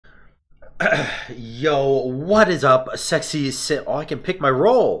Yo, what is up, sexy Sam? Oh, I can pick my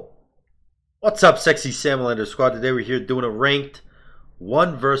role. What's up, sexy Salamander Squad? Today we're here doing a ranked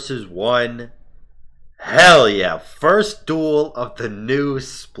 1 versus 1. Hell yeah! First duel of the new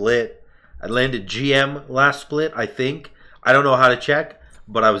split. I landed GM last split, I think. I don't know how to check,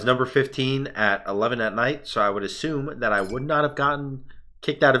 but I was number 15 at 11 at night, so I would assume that I would not have gotten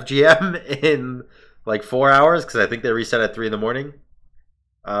kicked out of GM in like 4 hours, because I think they reset at 3 in the morning.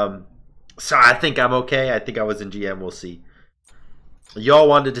 So I think I'm okay. I think I was in GM. We'll see. Y'all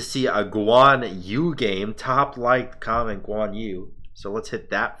wanted to see a GUAN U game. Top liked comment GUAN U. So let's hit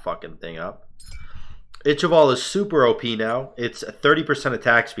that fucking thing up. Ichival is super OP now. It's 30%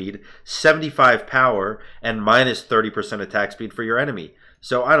 attack speed, 75 power, and minus 30% attack speed for your enemy.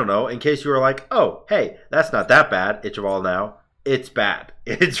 So I don't know. In case you were like, oh, hey, that's not that bad. Ichival now. It's bad.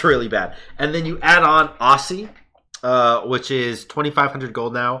 It's really bad. And then you add on Aussie, which is 2,500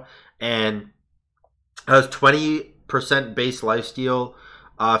 gold now. And has 20% base lifesteal,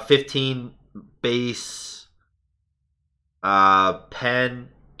 15 base pen,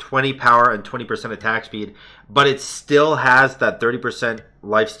 20 power, and 20% attack speed. But it still has that 30%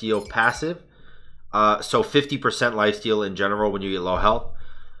 lifesteal passive. So 50% lifesteal in general when you get low health.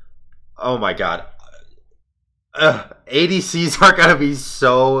 Oh my god. ADCs are going to be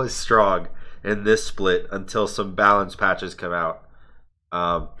so strong in this split until some balance patches come out.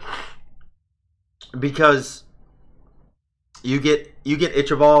 Because you get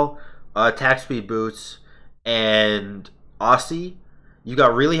Ichival, attack speed boots, and Aussie. You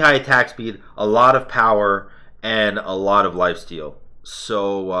got really high attack speed, a lot of power, and a lot of lifesteal.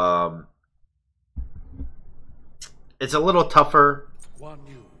 So it's a little tougher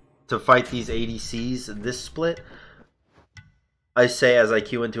to fight these ADCs in this split. I say as I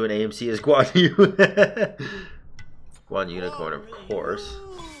queue into an AMC as GUAN U. GUAN Unicorn, of course.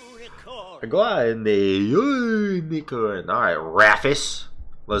 GUAN Unicorn. Alright, Raffis.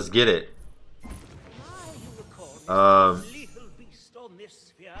 Let's get it. I'm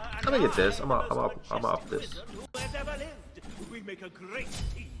gonna get this. I'm up this.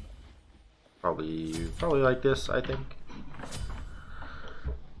 Probably like this, I think.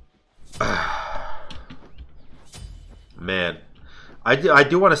 Man. I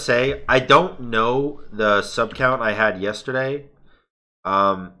do want to say, I don't know the sub count I had yesterday.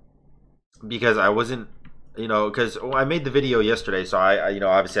 Because I wasn't, because I made the video yesterday, so I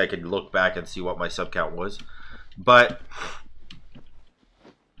obviously I could look back and see what my sub count was. But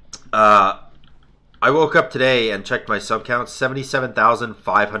I woke up today and checked my sub count,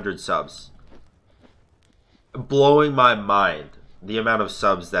 77,500 subs. Blowing my mind, the amount of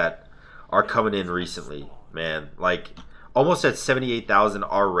subs that are coming in recently, man. Like, almost at 78,000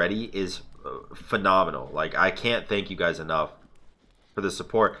 already is phenomenal. Like, I can't thank you guys enough for the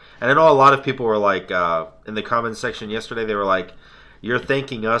support. And I know a lot of people were like, in the comments section yesterday, they were like, you're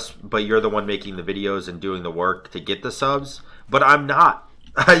thanking us, but you're the one making the videos and doing the work to get the subs. But I'm not.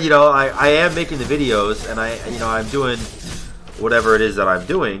 I am making the videos, and I'm doing whatever it is that I'm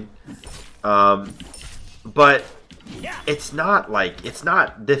doing. But it's not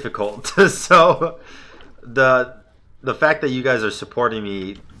difficult. So the fact that you guys are supporting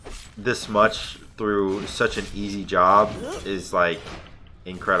me this much through such an easy job is like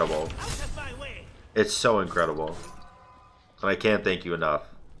incredible. It's so incredible, and I can't thank you enough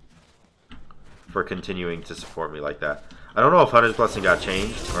for continuing to support me like that. I don't know if Hunter's Blessing got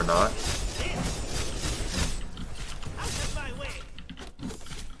changed or not.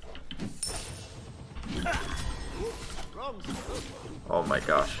 Oh my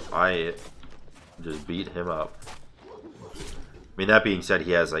gosh, I just beat him up. I mean, that being said,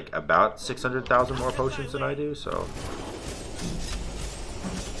 he has like about 600,000 more potions than I do, so.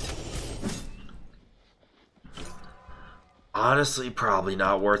 Honestly, probably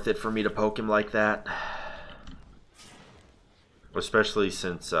not worth it for me to poke him like that. Especially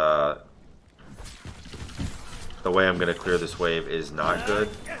since the way I'm going to clear this wave is not good.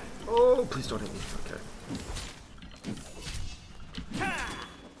 Oh, please don't hit me. Okay.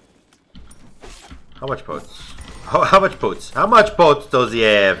 How much potes? How much potes? How much potes does he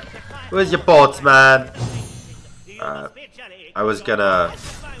have? Where's your potes, man? I was gonna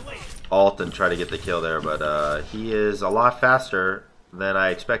ult and try to get the kill there, but he is a lot faster than I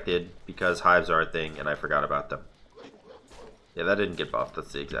expected because hives are a thing and I forgot about them. Yeah, that didn't get buffed.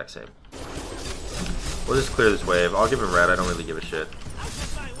 That's the exact same. We'll just clear this wave. I'll give him red. I don't really give a shit.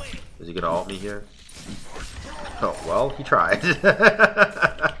 Is he gonna ult me here? Oh, well, he tried.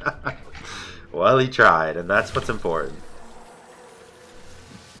 Well, he tried, and that's what's important.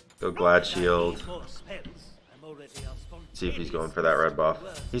 Go Glad Shield. See if he's going for that red buff.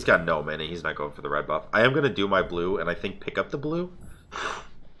 He's got no mana. He's not going for the red buff. I am going to do my blue and I think pick up the blue.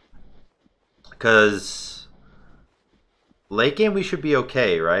 Because late game we should be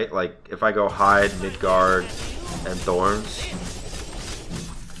okay, right? Like if I go hide, Midgard, and Thorns,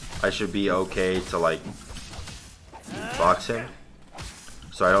 I should be okay to like box him.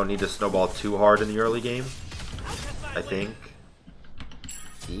 So I don't need to snowball too hard in the early game. I think.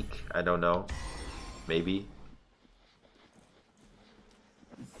 Eek, I don't know. Maybe.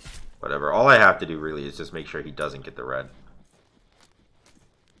 Whatever. All I have to do really is just make sure he doesn't get the red.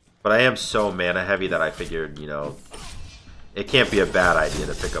 But I am so mana heavy that I figured, you know, it can't be a bad idea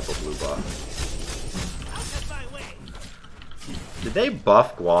to pick up a blue buff. Did they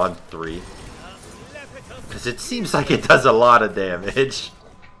buff GUAN 3? Because it seems like it does a lot of damage.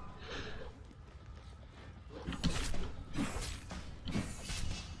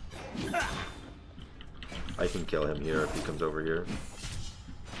 I can kill him here if he comes over here.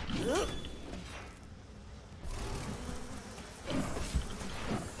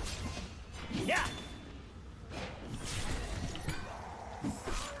 Yeah.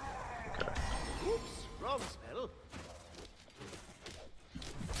 Okay. Oops, wrong spell.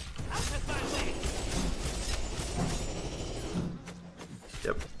 Out of my way.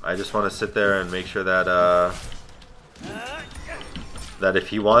 Yep. I just want to sit there and make sure that that if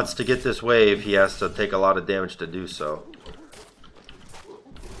he wants to get this wave, he has to take a lot of damage to do so.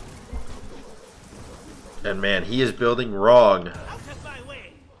 And man, he is building wrong.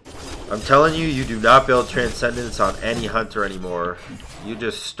 I'm telling you, you do not build Transcendence on any hunter anymore. You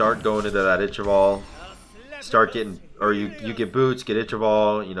just start going into that Itch of All. Start getting, or you get boots, get Itch of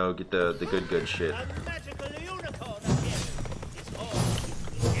All, you know, get the good shit.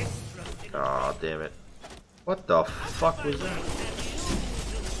 Aw, damn it. What the fuck was that?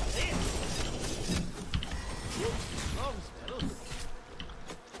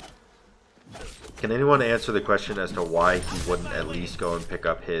 Can anyone answer the question as to why he wouldn't at least go and pick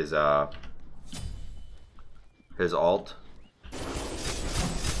up his alt?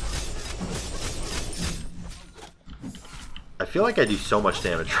 I feel like I do so much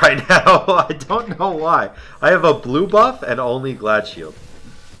damage right now. I don't know why. I have a blue buff and only Glad Shield.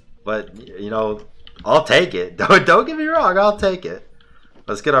 But, you know, I'll take it. Don't get me wrong, I'll take it.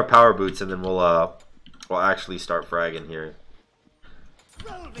 Let's get our power boots and then we'll actually start fragging here.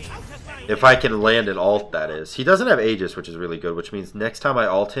 If I can land an alt, that is. He doesn't have Aegis, which is really good, which means next time I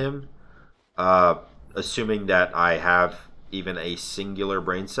alt him, assuming that I have even a singular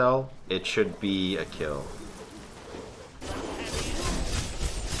brain cell, it should be a kill.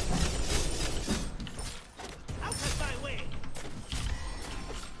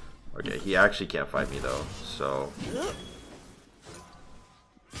 Okay, he actually can't fight me though, so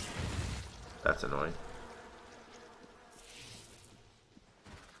that's annoying.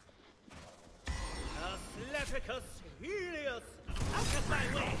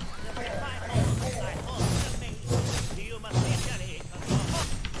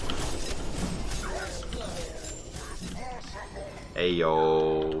 Hey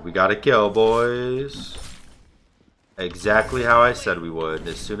yo, we got a kill, boys. Exactly how I said we would.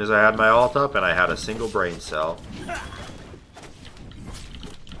 As soon as I had my ult up and I had a single brain cell.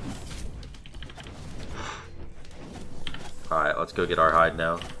 Alright, let's go get our hide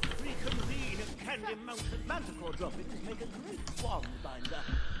now.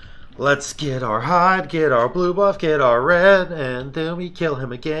 Let's get our hide, get our blue buff, get our red, and then we kill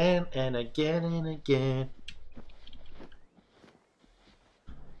him again and again and again.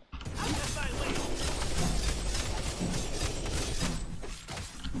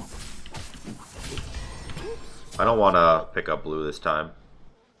 I don't want to pick up blue this time.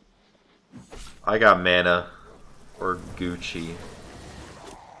 I got mana. Or Gucci.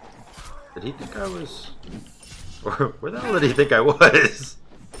 Did he think I was... Or where the hell did he think I was?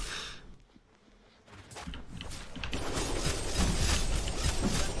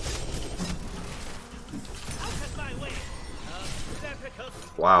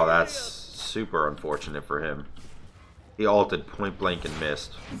 Wow, that's super unfortunate for him. He ulted point blank and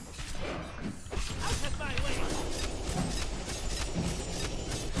missed.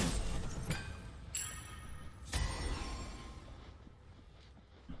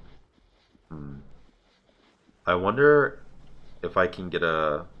 I wonder if I can get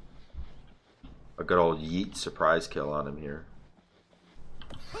a good old yeet surprise kill on him here.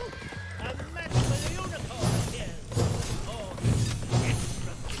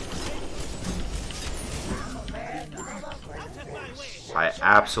 I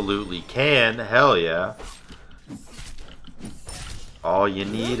absolutely can. Hell yeah. All you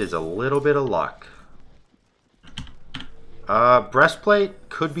need is a little bit of luck. Breastplate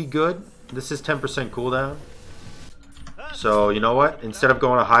could be good. This is 10% cooldown. So, you know what? Instead of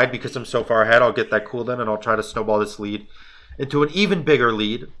going to hide because I'm so far ahead, I'll get that cooldown and I'll try to snowball this lead into an even bigger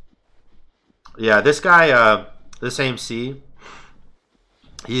lead. Yeah, this guy, this AMC,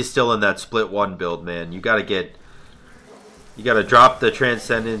 he's still in that split 1 build, man. You gotta drop the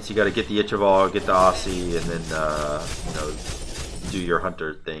Transcendence, you gotta get the Ichival, get the Aussie, and then, you know, do your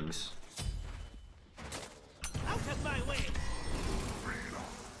hunter things.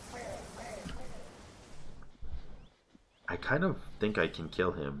 I kind of think I can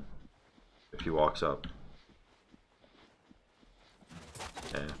kill him if he walks up.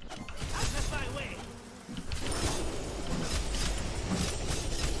 Okay.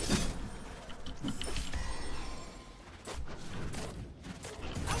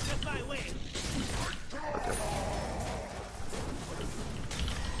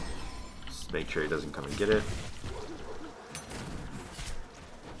 Just make sure he doesn't come and get it.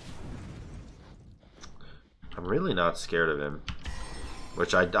 I'm really not scared of him,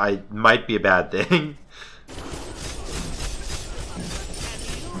 which I might be a bad thing.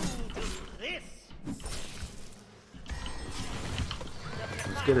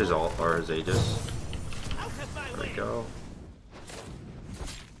 Let's get his ult or his Aegis. There we go.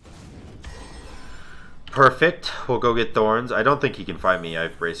 Perfect. We'll go get Thorns. I don't think he can fight me. I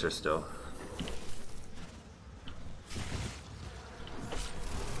have Bracer still.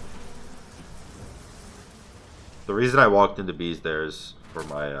 The reason I walked into Bees there is for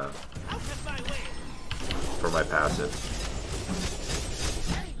my passive.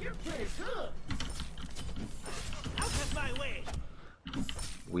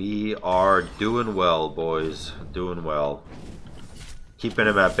 We are doing well, boys. Doing well. Keeping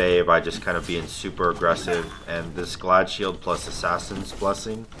him at bay by just kind of being super aggressive, and this Glad Shield plus Assassin's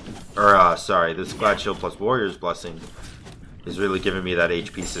Blessing, or sorry, this Glad Shield plus Warrior's Blessing is really giving me that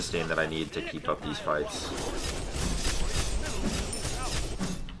HP sustain that I need to keep up these fights.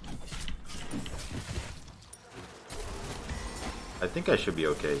 I think I should be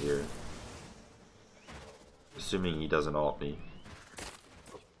okay here. Assuming he doesn't ult me.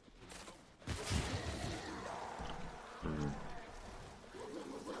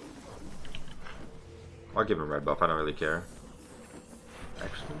 I'll give him red buff, I don't really care.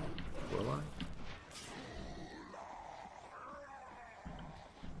 Actually, will I?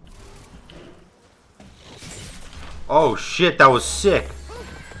 Oh shit, that was sick!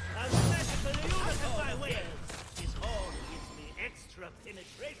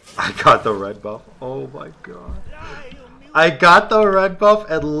 I got the red buff. Oh my god. I got the red buff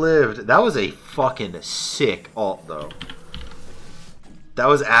and lived. That was a fucking sick ult though. That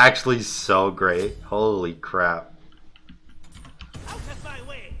was actually so great. Holy crap.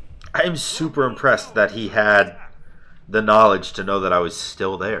 I'm super impressed that he had the knowledge to know that I was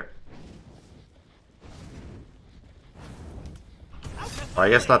still there. Or I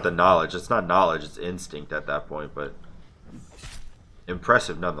guess not the knowledge. It's not knowledge, it's instinct at that point, but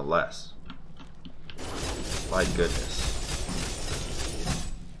impressive nonetheless. My goodness.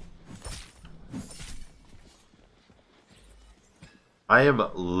 I am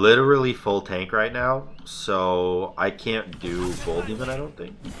literally full tank right now, so I can't do Bull Demon, I don't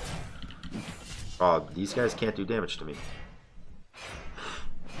think. Oh, these guys can't do damage to me.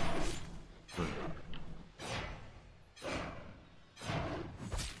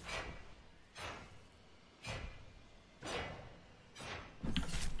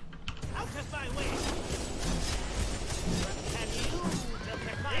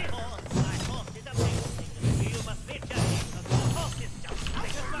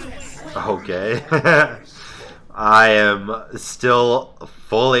 Okay. I am still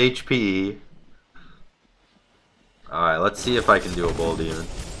full HP. Alright, let's see if I can do a Bull Demon.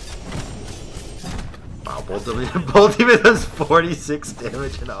 Wow, Bull Demon, Bull Demon does 46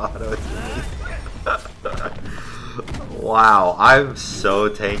 damage in auto. Wow, I'm so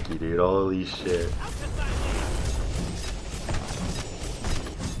tanky, dude. Holy shit.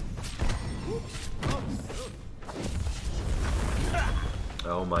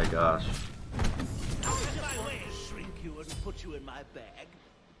 Oh my gosh.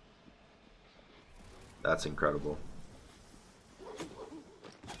 That's incredible.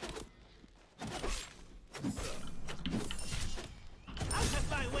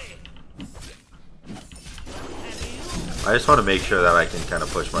 I just want to make sure that I can kind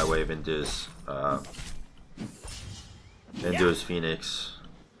of push my wave into his Phoenix.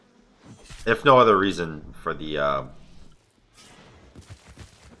 If no other reason for the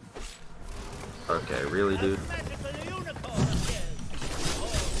okay, really, dude?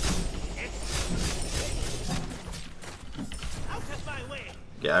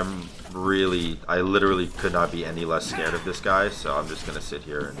 Yeah, I literally could not be any less scared of this guy, so I'm just gonna sit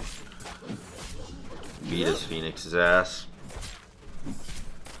here and beat his Phoenix's ass.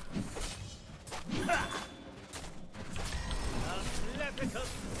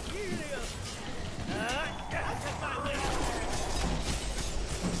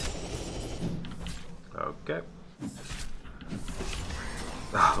 Okay.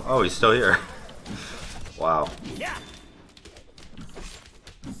 Oh, he's still here. Wow.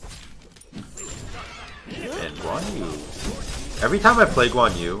 And Guan Yu. Every time I play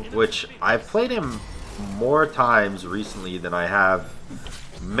Guan Yu, which I've played him more times recently than I have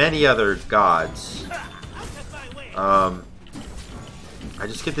many other gods, I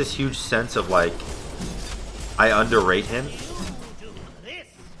just get this huge sense of like I underrate him.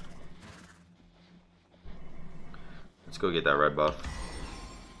 Let's go get that red buff.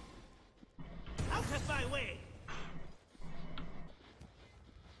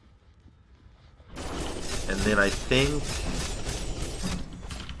 And then I think,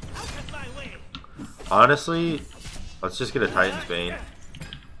 honestly, let's just get a Titan's Bane.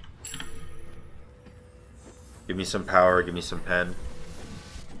 Give me some power, give me some pen.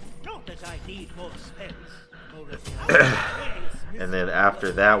 And then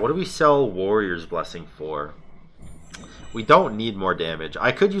after that, what do we sell Warrior's Blessing for? We don't need more damage.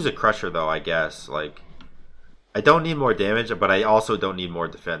 I could use a Crusher though, I guess. Like, I don't need more damage, but I also don't need more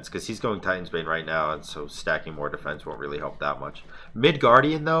defense because he's going Titan's Bane right now, and so stacking more defense won't really help that much. Mid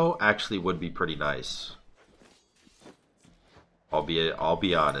Guardian though actually would be pretty nice. I'll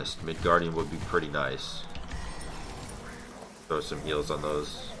be honest, Mid Guardian would be pretty nice. Throw some heals on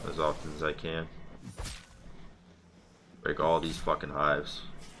those as often as I can. Break all these fucking hives.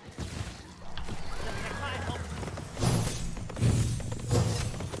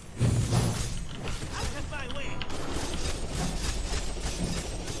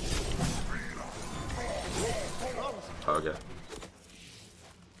 Okay.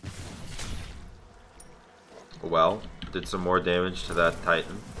 Well, did some more damage to that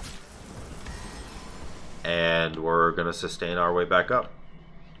Titan. And we're gonna sustain our way back up.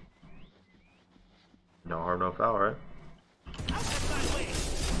 No harm, no foul, right?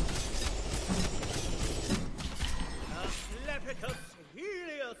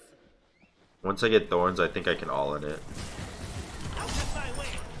 Once I get thorns, I think I can all in it.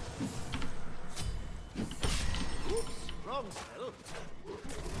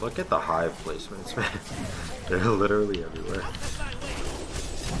 Look at the hive placements, man. They're literally everywhere.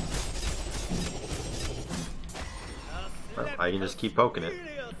 Well, I can just keep poking it.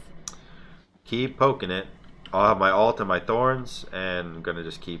 Keep poking it. I'll have my ult and my thorns, and I'm gonna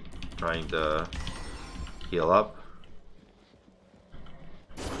just keep trying to heal up.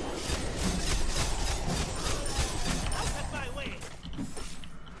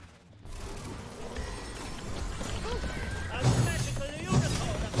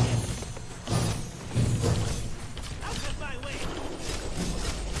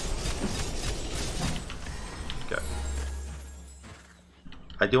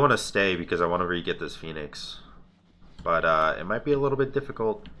 I do want to stay because I want to re-get this Phoenix, but it might be a little bit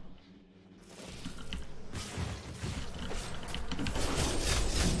difficult.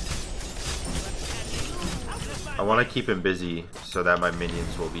 I want to keep him busy so that my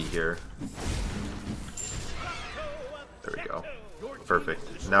minions will be here. There we go.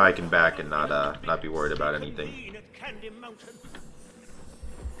 Perfect. Now I can back and not be worried about anything.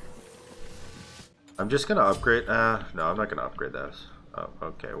 I'm just gonna upgrade. No, I'm not gonna upgrade this. Oh,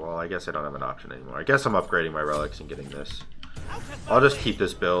 okay, well, I guess I don't have an option anymore. I guess I'm upgrading my relics and getting this. I'll just keep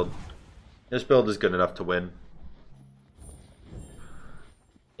this build. This build is good enough to win.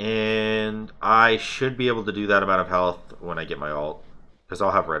 And I should be able to do that amount of health when I get my ult, because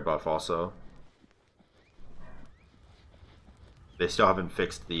I'll have red buff also. They still haven't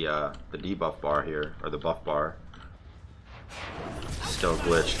fixed the debuff bar here, or the buff bar. Still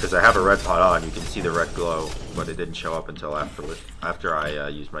glitched because I have a red pot on. You can see the red glow, but it didn't show up until after I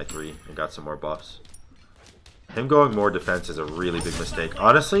used my 3 and got some more buffs. Him going more defense is a really big mistake.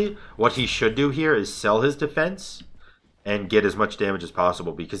 Honestly, what he should do here is sell his defense and get as much damage as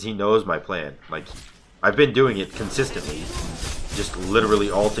possible because he knows my plan. Like, I've been doing it consistently, just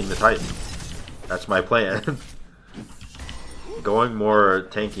literally ulting the Titan. That's my plan. Going more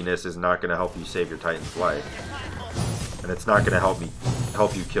tankiness is not going to help you save your Titan's life. And it's not going to help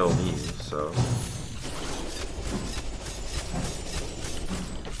you kill me, so.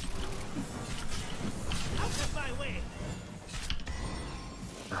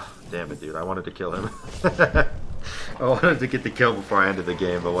 Oh, damn it, dude. I wanted to kill him. I wanted to get the kill before I ended the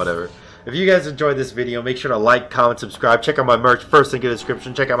game, but whatever. If you guys enjoyed this video, make sure to like, comment, subscribe. Check out my merch. First link in the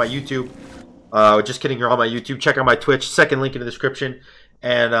description. Check out my YouTube. Just kidding, you're on my YouTube. Check out my Twitch. Second link in the description.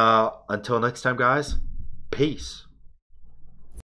 And until next time, guys, peace.